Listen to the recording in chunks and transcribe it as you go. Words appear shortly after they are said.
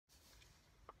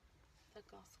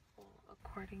Gospel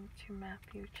according to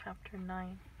Matthew chapter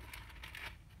 9.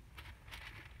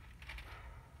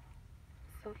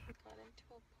 So he got into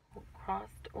a boat,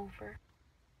 crossed over,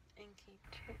 and came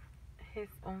to his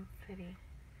own city.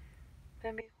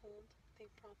 Then behold, they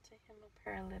brought to him a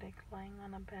paralytic lying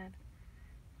on a bed.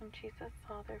 When Jesus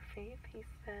saw their faith, he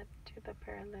said to the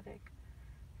paralytic,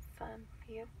 "Son,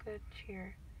 be of good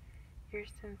cheer, your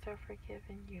sins are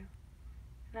forgiven you."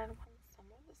 And at once some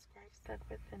of the scribes said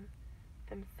within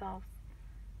themselves,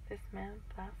 "This man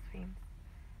blasphemes."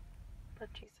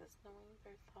 But Jesus, knowing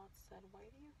their thoughts, said, "Why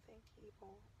do you think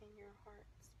evil in your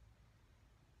hearts?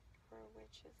 For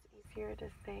which is easier to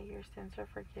say, 'Your sins are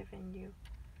forgiven you,'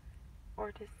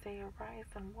 or to say,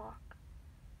 'Arise and walk'?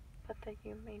 But that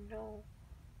you may know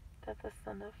that the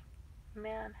Son of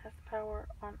Man has power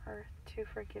on earth to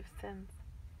forgive sins."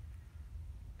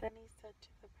 Then he said to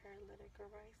the paralytic,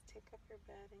 "Arise, take up your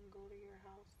bed, and go to your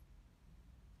house."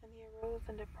 And he arose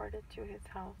and departed to his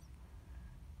house.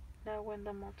 Now when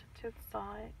the multitude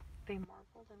saw it, they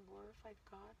marveled and glorified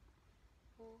God,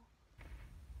 who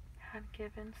had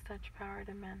given such power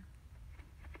to men.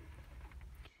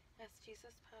 As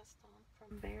Jesus passed on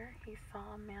from there, he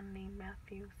saw a man named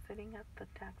Matthew sitting at the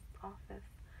tax office,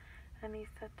 and he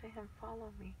said to him,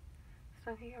 "Follow me."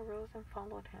 So he arose and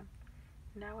followed him.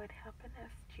 Now it happened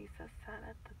as Jesus sat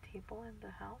at the table in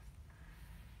the house,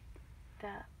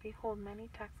 that, behold, many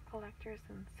tax collectors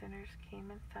and sinners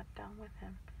came and sat down with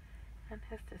him and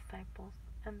his disciples.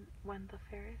 And when the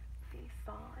Pharisees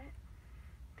saw it,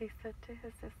 they said to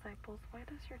his disciples, "Why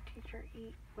does your teacher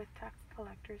eat with tax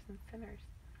collectors and sinners?"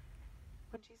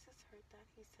 When Jesus heard that,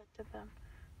 he said to them,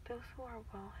 "Those who are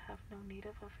well have no need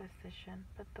of a physician,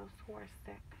 but those who are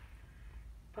sick.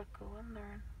 But go and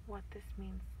learn what this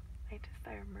means. I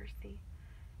desire mercy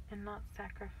and not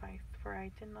sacrifice, for I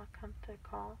did not come to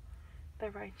call the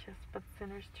righteous, but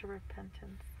sinners to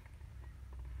repentance."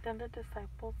 Then the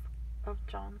disciples of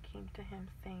John came to him,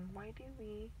 saying, "Why do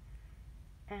we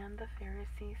and the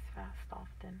Pharisees fast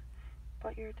often,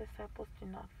 but your disciples do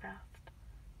not fast?"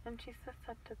 And Jesus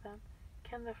said to them,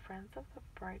 "Can the friends of the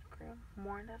bridegroom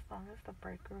mourn as long as the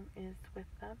bridegroom is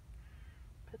with them?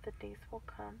 But the days will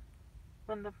come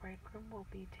when the bridegroom will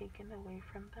be taken away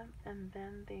from them, and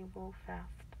then they will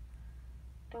fast.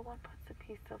 No one puts a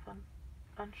piece of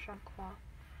unshrunk cloth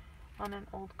on an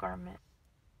old garment,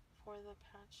 for the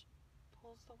patch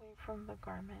pulls away from the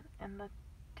garment, and the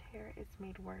tear is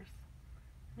made worse.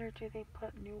 Nor do they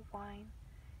put new wine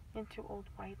into old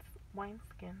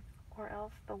wineskins, or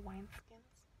else the wineskins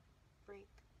break.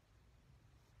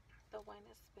 The wine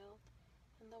is spilled,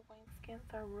 and the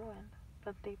wineskins are ruined.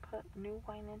 But they put new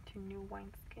wine into new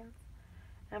wineskins,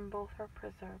 and both are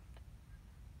preserved."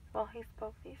 While he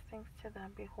spoke these things to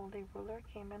them, behold, a ruler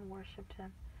came and worshipped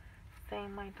him,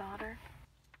 saying, "My daughter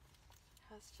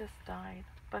has just died,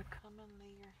 but come and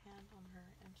lay your hand on her,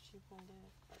 and she will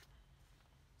live."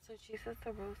 So Jesus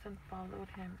arose and followed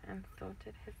him, and so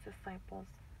did his disciples.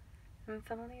 And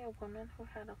suddenly a woman who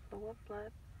had a flow of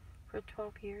blood for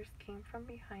 12 years came from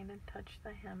behind and touched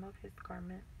the hem of his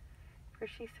garment. For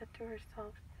she said to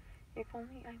herself, "If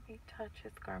only I may touch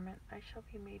his garment, I shall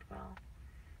be made well."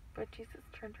 But Jesus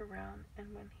turned around,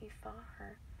 and when he saw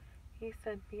her, he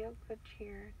said, "Be of good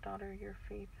cheer, daughter, your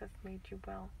faith has made you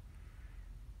well."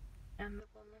 And the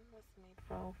woman was made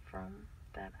well from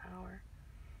that hour.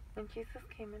 When Jesus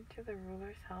came into the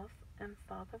ruler's house and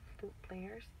saw the flute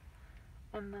players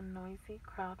and the noisy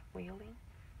crowd wailing,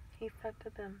 he said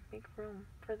to them, "Make room,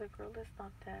 for the girl is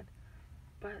not dead,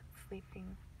 but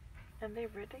sleeping." And they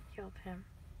ridiculed him.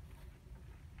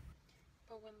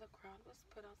 But when the crowd was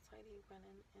put outside, he went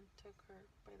in and took her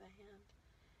by the hand,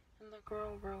 and the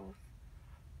girl rose.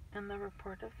 And the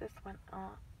report of this went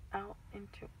out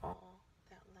into all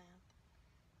that land.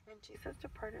 When Jesus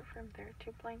departed from there,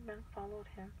 2 blind men followed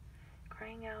him,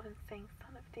 crying out and saying,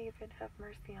 "Son of David, have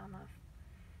mercy on us."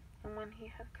 And when he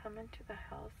had come into the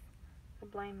house, the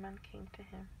blind men came to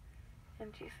him.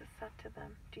 And Jesus said to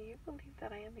them, "Do you believe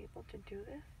that I am able to do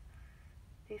this?"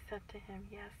 They said to him,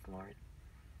 "Yes, Lord."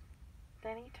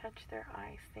 Then he touched their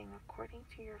eyes, saying, "According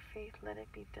to your faith, let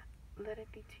it be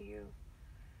to you."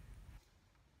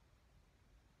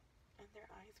 And their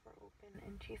eyes were opened,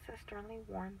 and Jesus sternly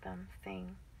warned them,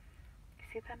 saying,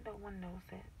 "See that no one knows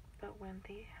it." But when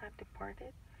they had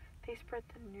departed, they spread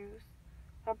the news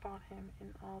about him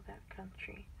in all that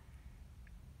country.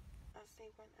 As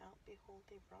they went out, behold,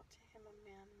 they brought to him a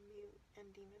man mute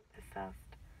and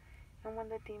demon-possessed. And when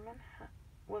the demon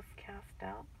was cast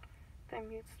out, the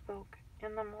mute spoke,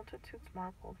 and the multitudes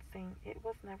marveled, saying, "It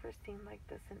was never seen like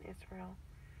this in Israel."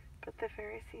 But the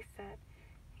Pharisees said,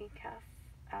 "He casts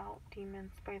out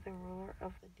demons by the ruler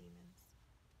of the demons."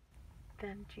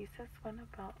 Then Jesus went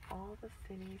about all the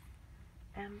cities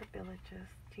and the villages,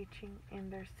 teaching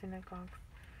in their synagogues,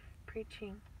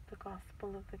 preaching the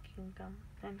gospel of the kingdom,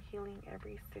 and healing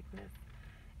every sickness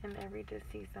and every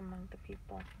disease among the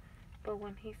people. But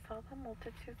when he saw the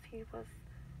multitudes, he was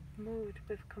moved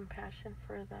with compassion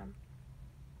for them,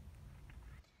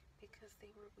 because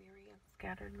they were weary and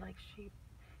scattered like sheep,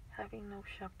 having no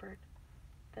shepherd.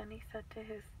 Then he said to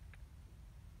his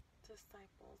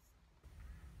disciples,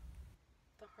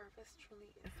 "The harvest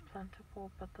truly is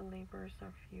plentiful, but the laborers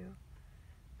are few.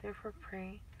 Therefore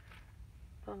pray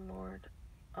the Lord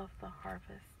of the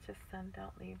harvest to send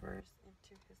out laborers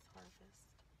into his harvest."